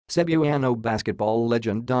Cebuano basketball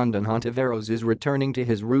legend Dondon Hontiveros is returning to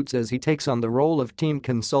his roots as he takes on the role of team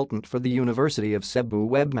consultant for the University of Cebu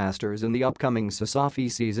Webmasters in the upcoming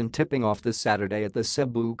Cesafi season, tipping off this Saturday at the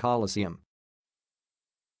Cebu Coliseum.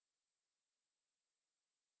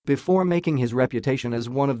 Before making his reputation as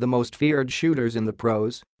one of the most feared shooters in the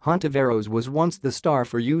pros, Hontiveros was once the star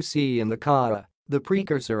for UC and the CAAA, the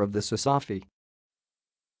precursor of the Cesafi.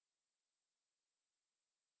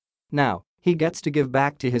 Now, he gets to give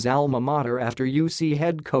back to his alma mater after UC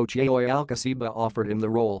head coach Yayoy Alcoseba offered him the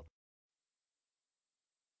role.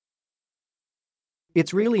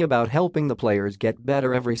 "It's really about helping the players get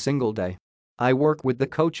better every single day. I work with the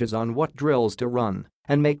coaches on what drills to run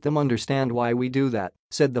and make them understand why we do that,"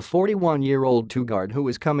 said the 41-year-old two-guard, who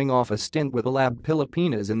is coming off a stint with Alab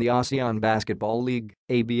Pilipinas in the ASEAN Basketball League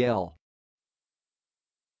 (ABL).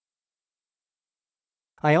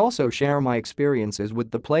 "I also share my experiences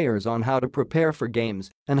with the players on how to prepare for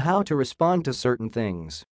games and how to respond to certain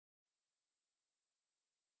things.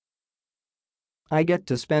 I get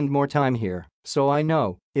to spend more time here, so I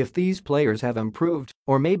know if these players have improved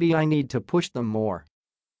or maybe I need to push them more."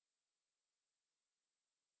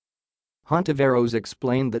 Hontiveros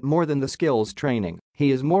explained that more than the skills training,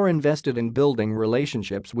 he is more invested in building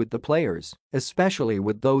relationships with the players, especially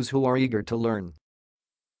with those who are eager to learn.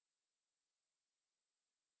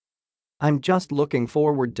 "I'm just looking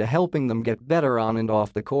forward to helping them get better on and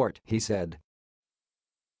off the court," he said.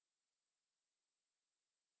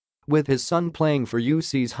 With his son playing for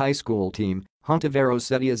UC's high school team, Hontiveros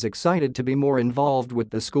said he is excited to be more involved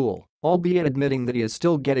with the school, albeit admitting that he is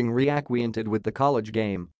still getting reacquainted with the college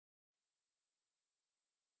game.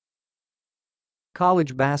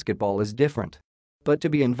 "College basketball is different. But to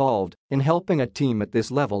be involved in helping a team at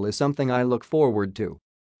this level is something I look forward to.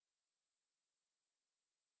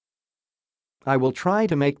 I will try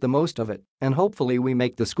to make the most of it, and hopefully we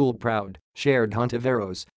make the school proud," shared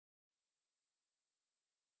Hontiveros.